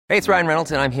Hey, it's Ryan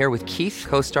Reynolds, and I'm here with Keith,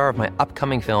 co-star of my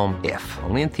upcoming film, If,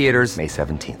 only in theaters May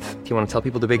 17th. Do you want to tell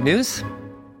people the big news?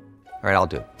 All right, I'll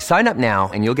do it. Sign up now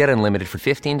and you'll get unlimited for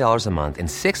 $15 a month and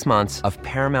 6 months of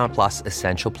Paramount Plus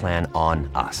Essential Plan on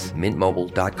us.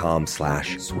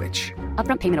 MintMobile.com/switch.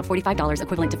 Upfront payment of $45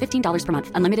 equivalent to $15 per month.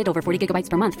 Unlimited over 40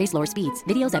 gigabytes per month. Face lower speeds.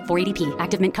 Videos at 480p.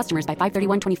 Active Mint customers by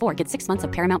 531.24 get 6 months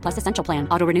of Paramount Plus Essential Plan.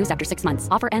 Auto renews after 6 months.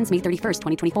 Offer ends May 31st,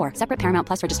 2024. Separate Paramount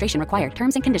Plus registration required.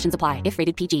 Terms and conditions apply if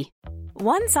rated PG.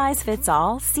 One size fits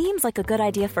all seems like a good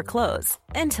idea for clothes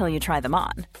until you try them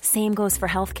on. Same goes for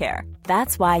healthcare.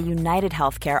 That's why United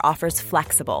Healthcare offers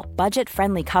flexible,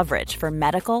 budget-friendly coverage for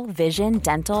medical, vision,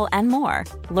 dental, and more.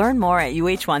 Learn more at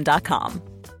uh1.com.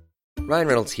 Ryan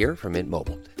Reynolds here from Mint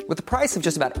Mobile. With the price of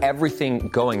just about everything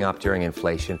going up during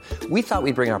inflation, we thought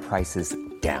we'd bring our prices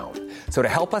down. So to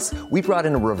help us, we brought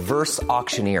in a reverse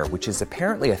auctioneer, which is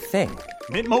apparently a thing.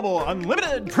 Mint Mobile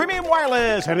Unlimited Premium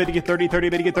Wireless. How to get 30,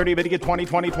 30, bit to get 30, bit to get 20,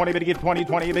 20, 20, bit to get 20,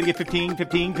 20, bit to get 15,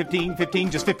 15, 15,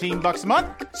 15, just $15 a month?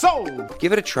 Sold!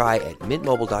 Give it a try at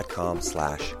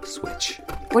mintmobile.com/switch.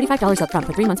 $45 up front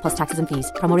for 3 months plus taxes and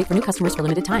fees. Promo rate for new customers for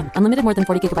limited time. Unlimited more than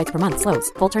 40 gigabytes per month.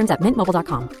 Slows full terms at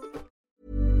mintmobile.com.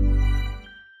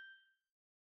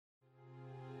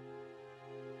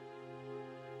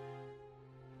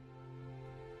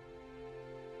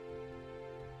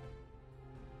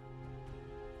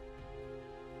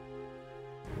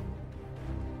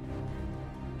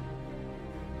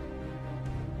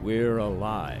 We're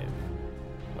Alive,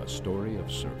 a story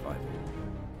of survival.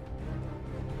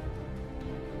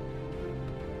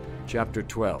 Chapter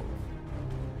 12,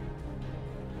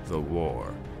 The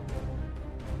War.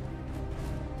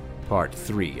 Part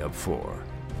 3 of 4.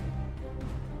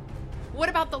 What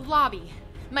about the lobby?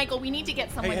 Michael, we need to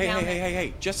get someone down there.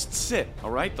 Hey, just sit,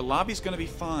 all right? The lobby's gonna be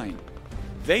fine.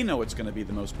 They know it's gonna be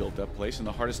the most built-up place and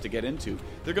the hardest to get into.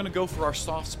 They're gonna go for our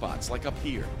soft spots, like up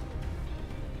here.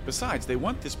 Besides, they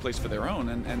want this place for their own,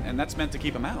 and that's meant to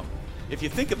keep them out. If you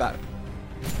think about it.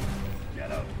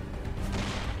 Get up.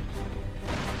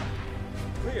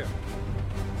 Clear.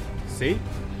 See?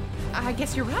 I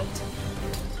guess you're right.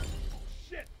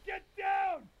 Shit, get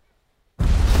down!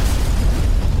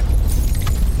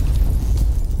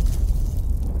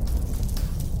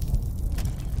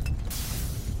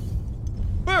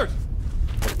 Bert!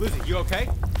 Lizzie, you okay?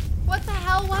 What the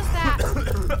hell was that?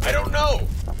 I don't know!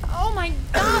 Oh my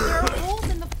god, there are holes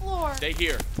in the floor. Stay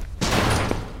here.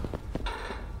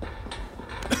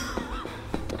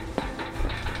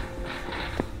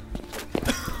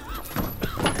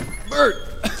 Bert!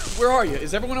 Where are you?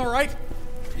 Is everyone alright?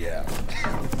 Yeah,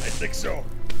 I think so.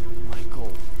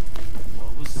 Michael,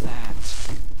 what was that?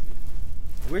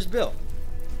 Where's Bill?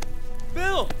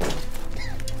 Bill!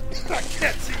 I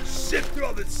can't see shit through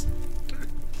all this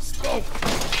smoke.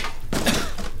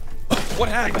 What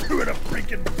I happened? threw in a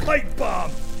freaking pipe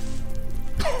bomb.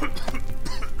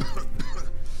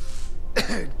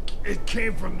 It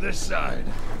came from this side.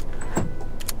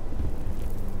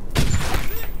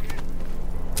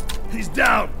 He's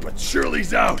down, but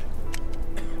Shirley's out.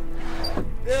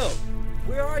 Bill,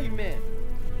 where are you, man?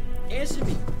 Answer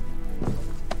me.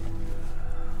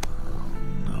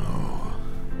 No.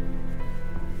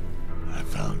 I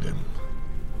found him.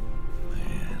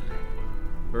 Man.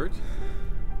 Bert?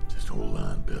 Just hold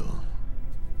on, Bill.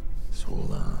 Just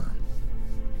hold on.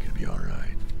 You're gonna be all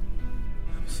right.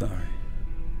 I'm sorry.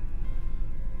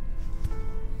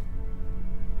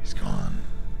 He's gone.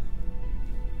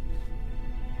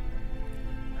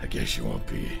 I guess you won't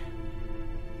be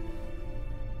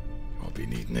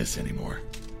needing this anymore.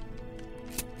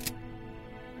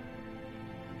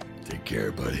 Take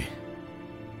care, buddy.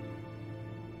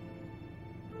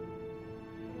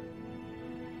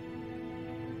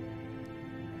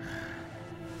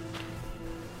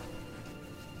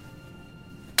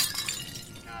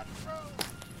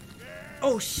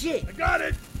 Oh, shit! I got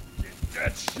it! Get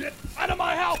that shit out of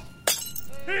my house!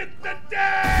 Hit the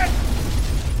deck!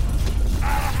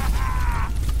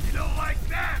 Ah, you don't like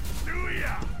that, do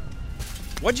ya?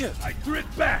 What'd you? I threw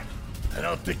it back. I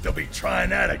don't think they'll be trying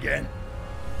that again.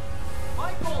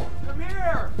 Michael, come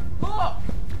here! Look!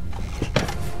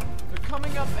 They're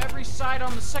coming up every side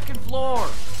on the second floor.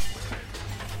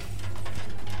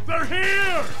 They're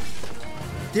here!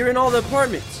 They're in all the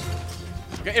apartments.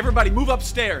 Okay, everybody move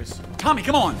upstairs. Tommy,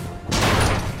 come on.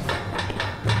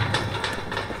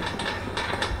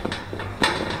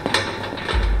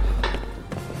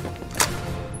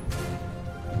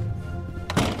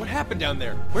 What happened down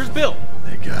there? Where's Bill?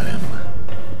 They got him.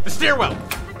 The stairwell.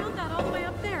 I built that all the way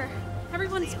up there.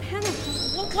 Everyone's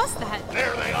panicked. What was that?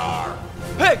 There they are!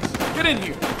 Pegs, get in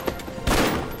here.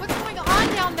 What's going on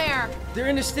down there? They're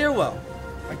in the stairwell.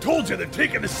 I told you they're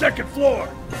taking the second floor.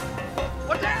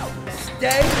 What now?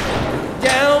 Stay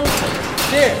down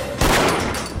there.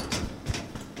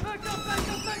 Back up, back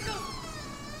up, back up!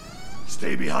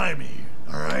 Stay behind me,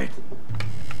 all right?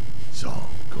 So,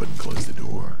 go ahead and close the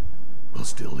door. We'll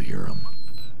still hear them.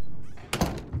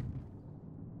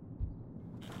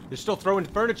 They're still throwing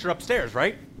furniture upstairs,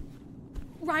 right?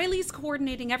 Riley's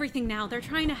coordinating everything now. They're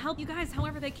trying to help you guys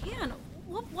however they can.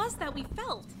 What was that we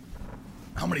felt?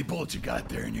 How many bullets you got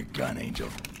there in your gun, Angel?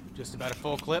 Just about a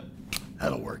full clip.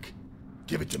 That'll work.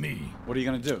 Give it to me. What are you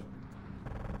gonna do?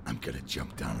 I'm gonna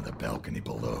jump down to the balcony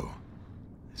below.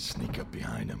 Sneak up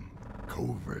behind him.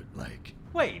 Covert-like.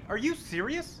 Wait, are you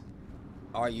serious?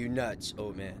 Are you nuts,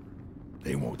 old man?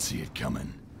 They won't see it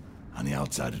coming. On the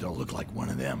outside, it'll look like one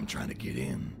of them trying to get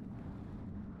in.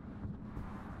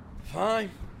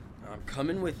 Fine. I'm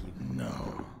coming with you.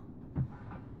 No.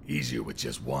 Easier with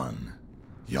just one.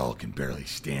 Y'all can barely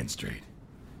stand straight.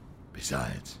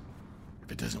 Besides,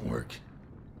 if it doesn't work,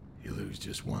 you lose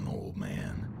just one old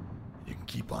man. You can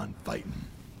keep on fighting.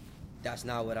 That's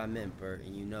not what I meant, Bert,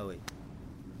 and you know it.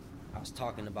 I was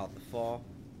talking about the fall.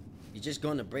 You're just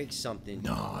gonna break something.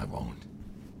 No, I won't.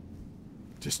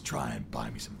 Just try and buy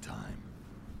me some time.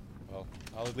 Well,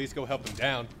 I'll at least go help him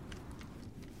down.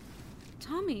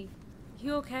 Tommy,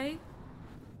 you okay?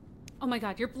 Oh my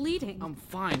god, you're bleeding. I'm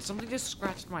fine. Somebody just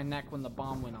scratched my neck when the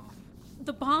bomb went off.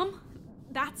 The bomb?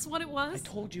 That's what it was? I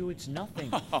told you it's nothing.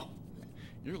 Oh,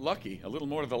 you're lucky. A little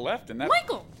more to the left and that...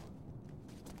 Michael!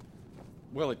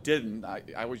 Well, it didn't.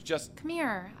 I was just... Come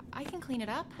here. I can clean it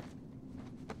up.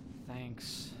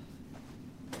 Thanks.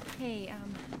 Hey,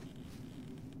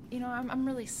 you know, I'm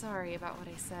really sorry about what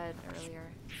I said earlier.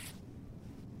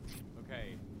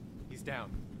 Okay, he's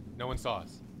down. No one saw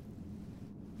us.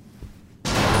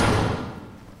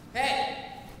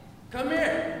 Hey! Come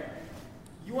here!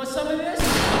 You want some of this?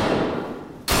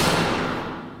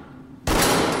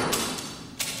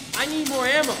 I need more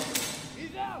ammo.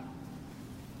 He's out!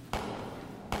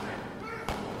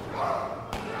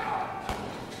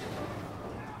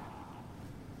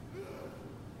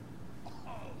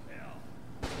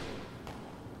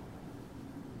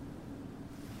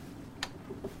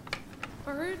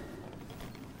 Bert?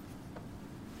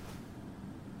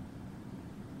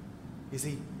 Is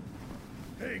he?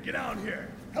 Hey, get out here.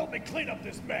 Help me clean up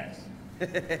this mess.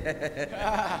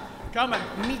 Coming.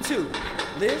 Me too.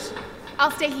 Liz? I'll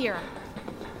stay here.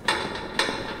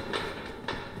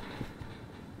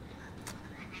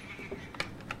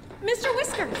 Mr.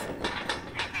 Whiskers!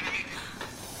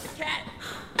 The cat!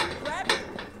 Grab it!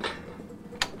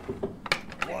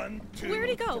 1, 2, Where'd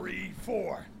he go? 3,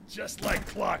 4. Just like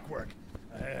clockwork.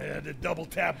 I had to double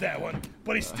tap that one,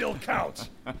 but he still counts.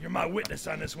 You're my witness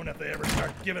on this one if they ever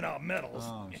start giving out medals.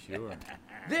 Oh, sure.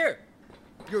 There!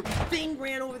 Your thing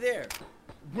ran over there.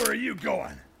 Where are you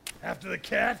going? After the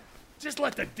cat? Just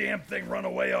let the damn thing run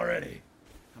away already.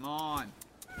 Come on.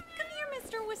 Come here,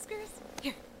 Mr. Whiskers.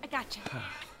 Here, I got you.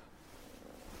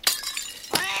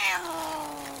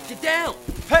 Get down!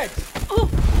 Hey! Oh!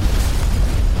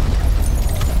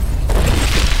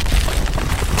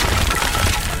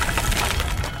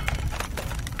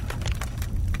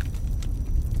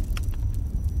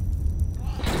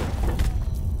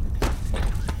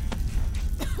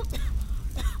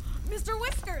 Mr.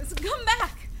 Whiskers, come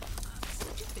back!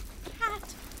 Stupid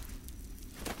cat.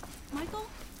 Michael?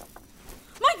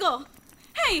 Michael!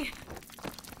 Hey!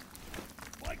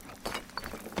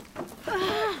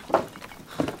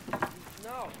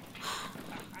 No.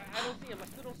 I don't see him. I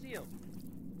still don't see him.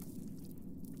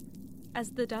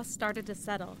 As the dust started to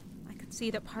settle, I could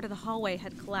see that part of the hallway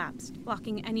had collapsed,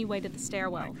 blocking any way to the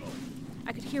stairwell.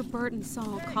 I could hear Bert and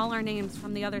Saul call our names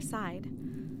from the other side.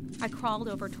 I crawled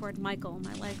over toward Michael,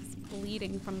 my legs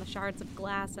bleeding from the shards of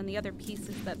glass and the other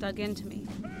pieces that dug into me.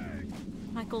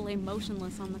 Michael lay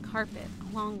motionless on the carpet,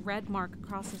 a long red mark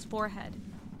across his forehead.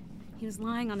 He was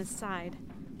lying on his side,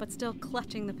 but still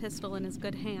clutching the pistol in his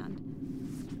good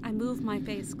hand. I moved my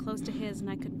face close to his and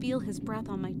I could feel his breath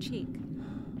on my cheek,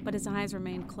 but his eyes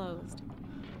remained closed.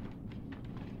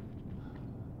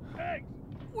 Hey!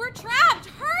 We're trapped!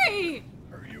 Hurry!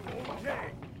 Are you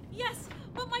okay? Yes,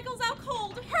 but Michael's out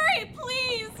cold. Hurry,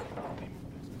 please!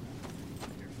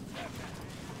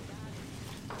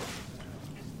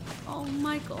 Oh,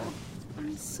 Michael,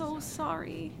 I'm so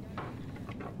sorry.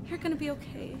 You're gonna be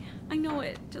okay. I know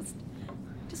it.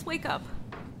 Just wake up.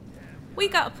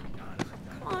 Wake up!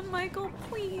 Come on, Michael,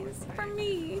 please. For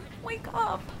me. Wake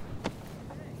up.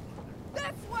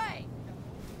 This way!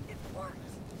 It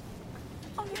works!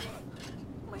 Oh,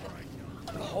 my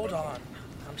God. Hold on.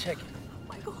 I'm checking.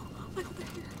 Michael, they're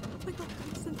here. Michael,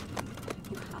 listen.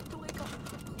 You have to wake up.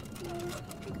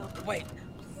 Wake up. Wait.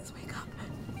 Please wake up.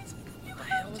 Please wake up. What the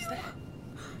hell was that?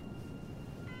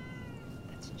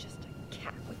 That's just a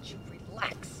cat. Would you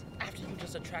relax? After you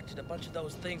just attracted a bunch of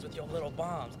those things with your little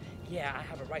bombs, yeah, I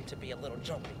have a right to be a little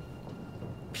jumpy.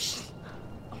 Psst.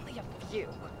 Only a few.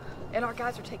 And our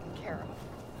guys are taken care of.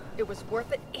 It was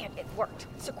worth it and it worked.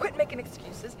 So quit making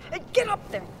excuses and get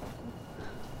up there.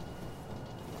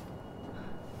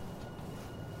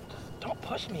 Just don't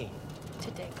push me.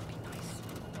 Today will be nice.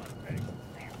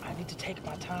 There, I need to take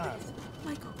my time. Please,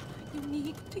 Michael, you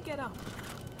need to get up.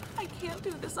 I can't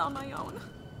do this on my own.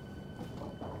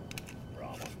 We're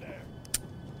almost there.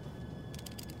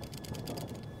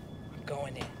 I'm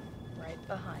going in. Right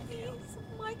behind you. Please,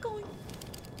 Michael.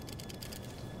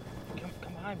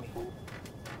 Come behind me.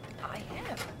 I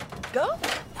am. Go.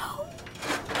 No.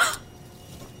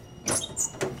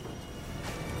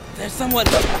 There's someone.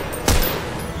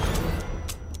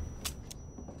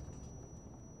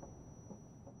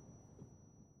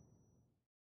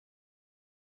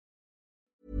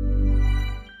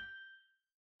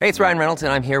 Hey, it's Ryan Reynolds,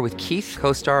 and I'm here with Keith,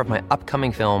 co-star of my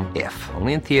upcoming film, If,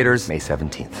 only in theaters May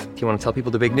 17th. Do you want to tell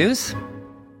people the big news?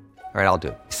 All right, I'll do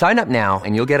it. Sign up now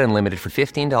and you'll get unlimited for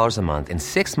 $15 a month and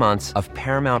 6 months of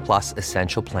Paramount Plus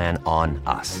Essential Plan on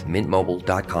us.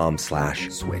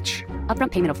 MintMobile.com/switch.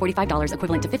 Upfront payment of $45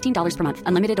 equivalent to $15 per month.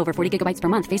 Unlimited over 40 gigabytes per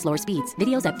month. Face lower speeds.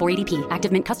 Videos at 480p.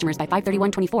 Active Mint customers by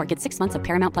 531.24 get 6 months of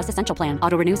Paramount Plus Essential Plan.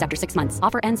 Auto renews after 6 months.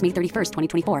 Offer ends May 31st,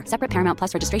 2024. Separate Paramount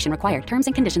Plus registration required. Terms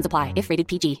and conditions apply if rated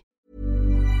PG.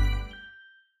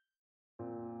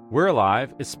 We're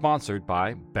Alive is sponsored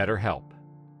by BetterHelp.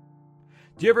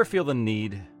 Do you ever feel the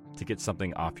need to get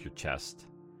something off your chest?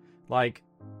 Like,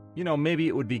 maybe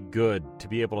it would be good to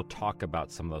be able to talk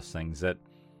about some of those things that,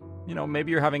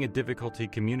 maybe you're having a difficulty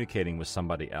communicating with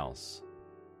somebody else.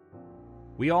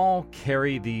 We all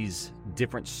carry these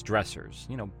different stressors,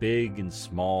 big and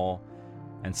small,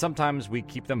 and sometimes we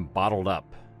keep them bottled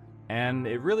up, and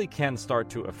it really can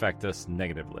start to affect us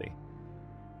negatively.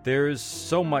 There's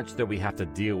so much that we have to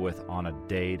deal with on a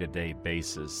day-to-day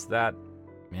basis that,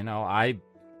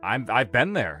 I've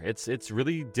been there. It's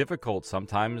really difficult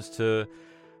sometimes to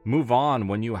move on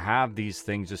when you have these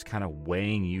things just kind of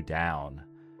weighing you down.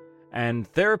 And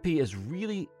therapy is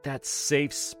really that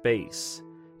safe space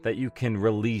that you can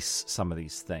release some of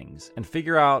these things and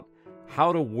figure out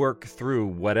how to work through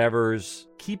whatever's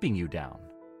keeping you down.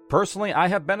 Personally, I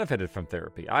have benefited from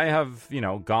therapy. I have,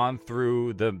 gone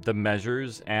through the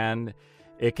measures, and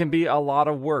it can be a lot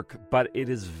of work, but it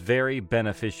is very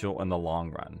beneficial in the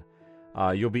long run.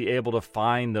 You'll be able to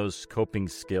find those coping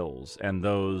skills and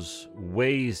those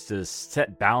ways to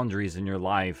set boundaries in your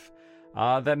life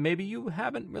that maybe you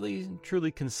haven't really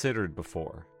truly considered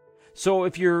before. So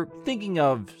if you're thinking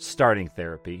of starting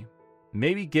therapy,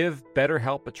 maybe give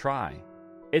BetterHelp a try.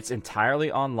 It's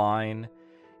entirely online.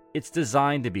 It's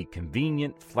designed to be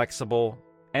convenient, flexible,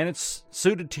 and it's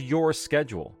suited to your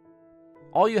schedule.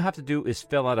 All you have to do is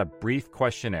fill out a brief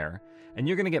questionnaire, and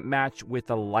you're going to get matched with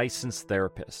a licensed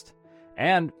therapist.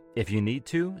 And if you need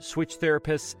to, switch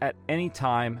therapists at any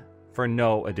time for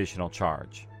no additional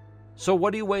charge. So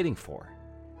what are you waiting for?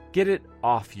 Get it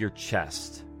off your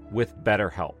chest with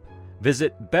BetterHelp.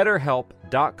 Visit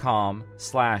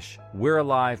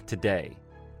BetterHelp.com/we'realive today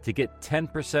to get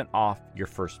 10% off your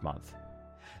first month.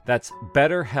 That's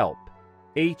BetterHelp,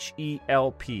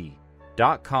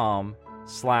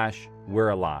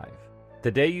 HELP.com/we'realive.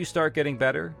 The day you start getting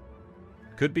better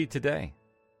could be today.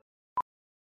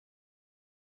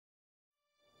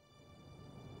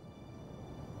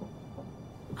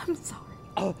 I'm sorry.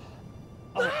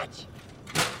 Latch!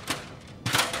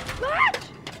 Latch!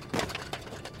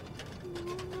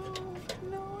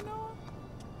 No.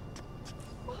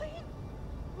 Please!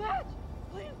 Latch!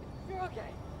 Please! You're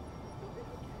okay.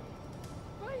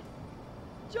 Wait!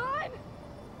 John!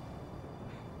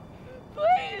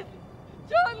 Please!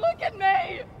 John, look at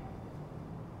me!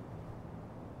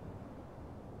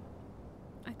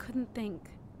 I couldn't think.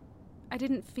 I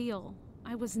didn't feel.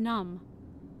 I was numb.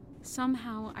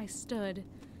 Somehow I stood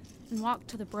and walked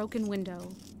to the broken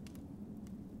window.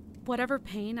 Whatever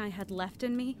pain I had left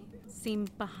in me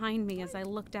seemed behind me as I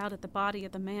looked out at the body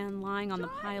of the man lying on the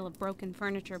pile of broken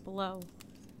furniture below.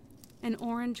 An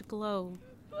orange glow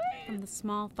from the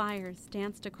small fires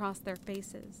danced across their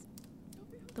faces.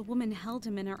 The woman held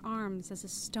him in her arms as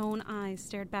his stone eyes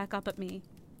stared back up at me.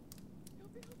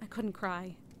 I couldn't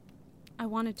cry. I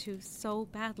wanted to so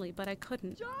badly, but I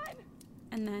couldn't. John!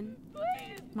 And then,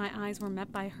 my eyes were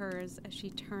met by hers as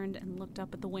she turned and looked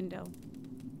up at the window.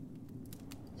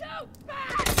 You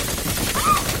bad!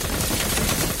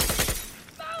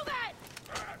 Move it!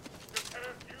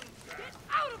 Get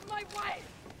out of my way!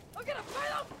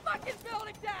 fucking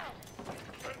building down!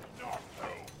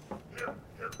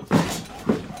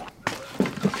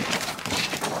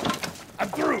 I'm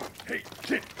through. Hey,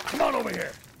 kid, come on over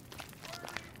here.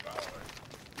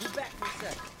 Move back for a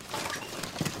sec.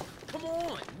 Come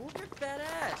on, move your fat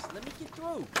ass. Let me get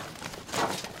through.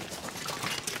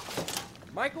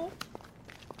 Michael?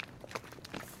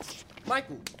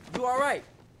 Michael, you alright?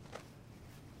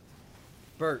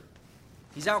 Bert,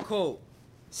 he's out cold.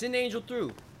 Send Angel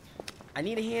through. I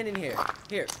need a hand in here.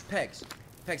 Here, Pegs.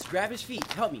 Pegs, grab his feet.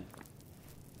 Help me.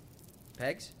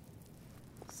 Pegs?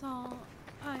 Saul,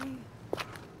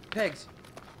 Pegs,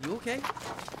 you okay?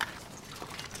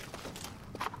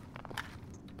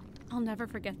 I'll never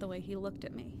forget the way he looked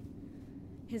at me.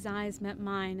 His eyes met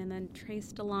mine and then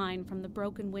traced a line from the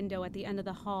broken window at the end of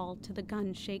the hall to the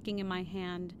gun shaking in my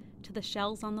hand, to the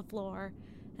shells on the floor,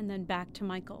 and then back to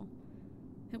Michael.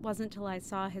 It wasn't till I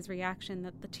saw his reaction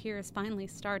that the tears finally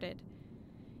started.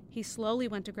 He slowly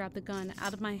went to grab the gun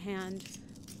out of my hand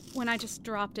when I just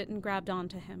dropped it and grabbed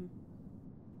onto him.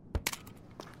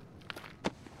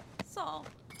 Saul,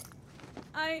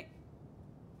 Hey,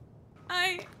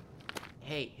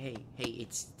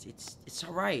 it's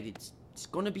all right. It's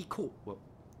gonna be cool.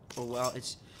 Well,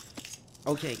 it's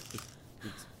okay.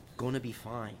 It's gonna be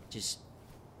fine. Just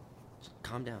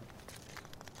calm down.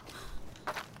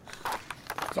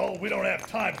 Saul, we don't have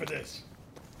time for this.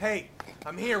 Hey,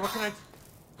 I'm here. What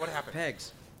happened?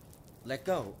 Pegs, let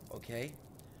go, okay?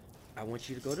 I want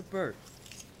you to go to Bert.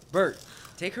 Bert,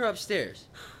 take her upstairs.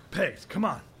 Pegs, come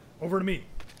on. Over to me.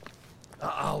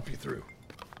 I'll help you through.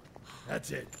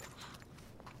 That's it.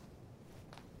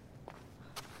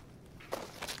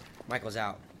 Michael's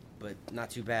out, but not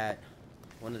too bad.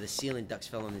 One of the ceiling ducts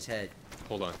fell on his head.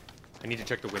 Hold on. I need to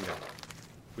check the window.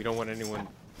 We don't want anyone...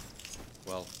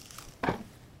 Well...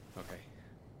 Okay.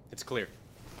 It's clear.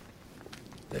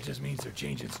 That just means they're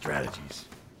changing strategies.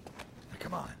 Now,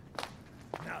 come on.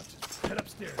 Now, just head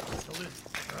upstairs to Lizzie,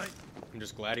 all right? I'm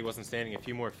just glad he wasn't standing a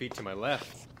few more feet to my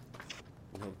left.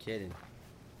 No kidding.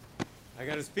 I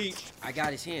got his feet. I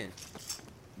got his hand.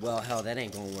 Well, hell, that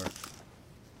ain't gonna work.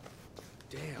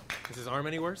 Damn. Is his arm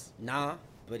any worse? Nah,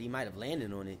 but he might have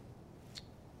landed on it.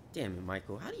 Damn it,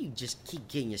 Michael. How do you just keep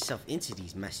getting yourself into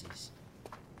these messes?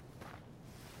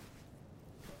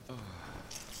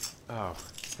 Oh,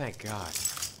 thank God.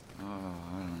 Oh,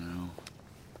 I don't know.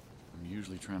 I'm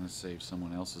usually trying to save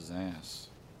someone else's ass.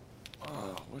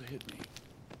 Oh, what hit me?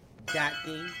 That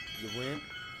thing, you wimp.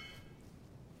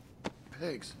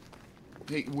 Pegs.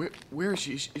 Hey, where is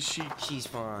she? Is she... She's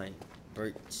fine.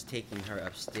 Bert's taking her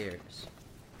upstairs.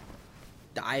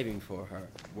 Diving for her,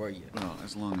 were you? Well,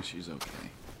 as long as she's okay.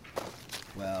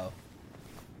 Well,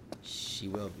 she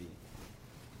will be.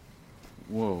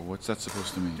 Whoa, what's that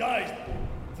supposed to mean? Guys,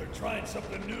 they're trying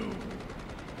something new.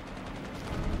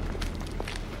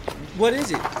 What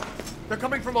is it? They're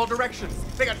coming from all directions.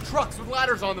 They got trucks with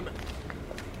ladders on them.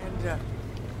 And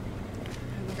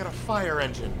they got a fire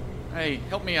engine. Hey,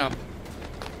 help me up.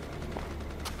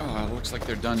 Oh, it looks like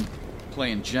they're done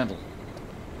playing gentle.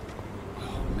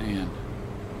 Oh, man.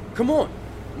 Come on.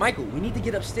 Michael, we need to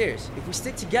get upstairs. If we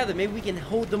stick together, maybe we can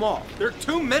hold them off. There are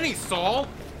too many, Saul.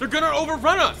 They're gonna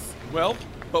overrun us. Well,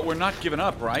 but we're not giving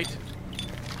up, right?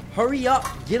 Hurry up.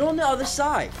 Get on the other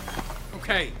side.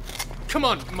 Okay. Come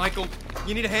on, Michael.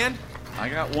 You need a hand? I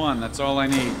got one. That's all I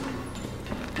need.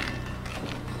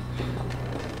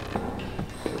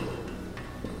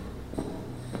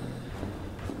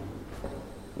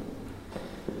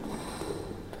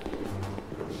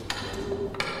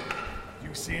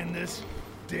 You seeing this?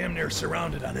 Damn near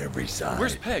surrounded on every side.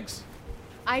 Where's Pegs?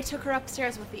 I took her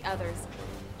upstairs with the others.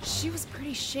 She was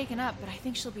pretty shaken up, but I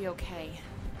think she'll be okay.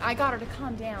 I got her to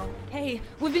calm down. Hey,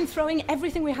 we've been throwing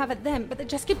everything we have at them, but they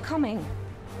just keep coming.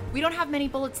 We don't have many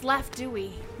bullets left, do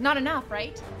we? Not enough,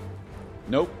 right?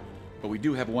 Nope. But we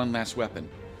do have one last weapon.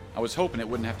 I was hoping it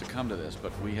wouldn't have to come to this,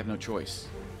 but we have no choice.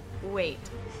 Wait.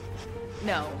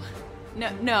 No.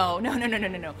 No.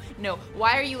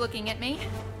 Why are you looking at me?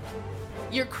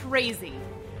 You're crazy.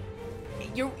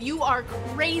 You are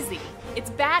crazy. It's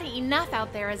bad enough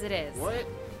out there as it is. What?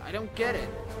 I don't get it.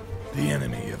 The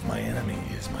enemy of my enemy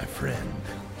is my friend.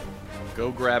 Go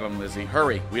grab him, Lizzie.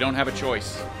 Hurry. We don't have a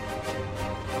choice.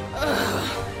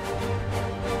 Ugh.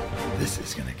 This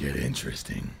is gonna get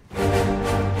interesting.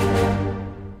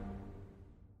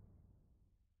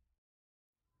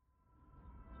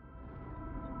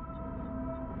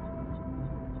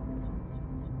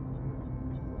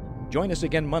 Join us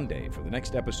again Monday for the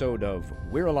next episode of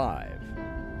We're Alive.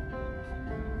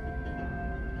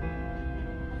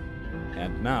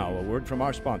 And now, a word from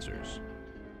our sponsors.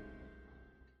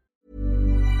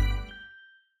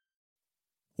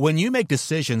 When you make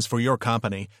decisions for your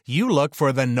company, you look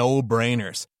for the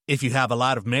no-brainers. If you have a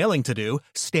lot of mailing to do,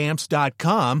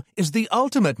 Stamps.com is the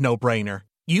ultimate no-brainer.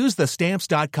 Use the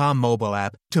Stamps.com mobile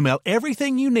app to mail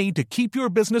everything you need to keep your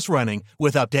business running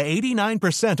with up to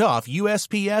 89% off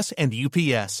USPS and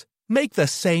UPS. Make the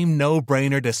same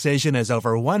no-brainer decision as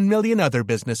over 1 million other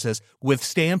businesses with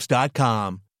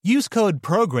Stamps.com. Use code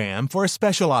PROGRAM for a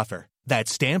special offer.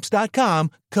 That's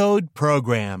Stamps.com, code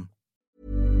PROGRAM.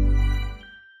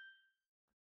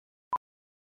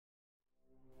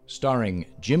 Starring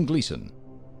Jim Gleason,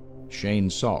 Shane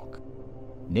Salk,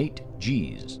 Nate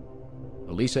Gies,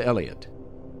 Elisa Elliott,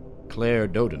 Claire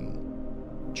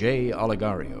Doden, Jay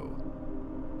Oligario,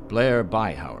 Blair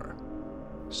Byhauer,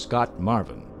 Scott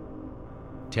Marvin,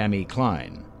 Tammy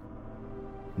Klein,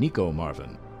 Nico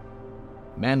Marvin,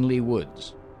 Manly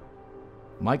Woods,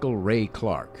 Michael Ray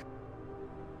Clark,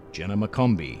 Jenna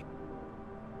McCombie,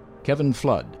 Kevin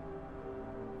Flood,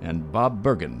 and Bob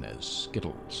Bergen as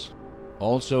Skittles.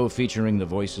 Also featuring the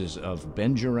voices of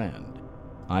Ben Durand.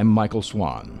 I'm Michael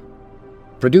Swan.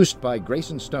 Produced by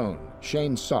Grayson Stone,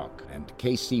 Shane Salk, and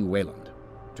K.C. Wayland.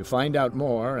 To find out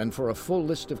more and for a full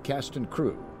list of cast and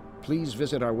crew, please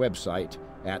visit our website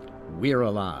at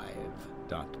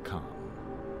we'realive.com.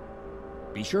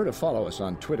 Be sure to follow us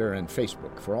on Twitter and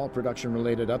Facebook for all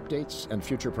production-related updates and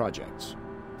future projects.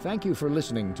 Thank you for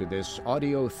listening to this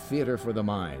audio theater for the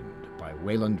mind by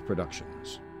Wayland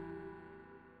Productions.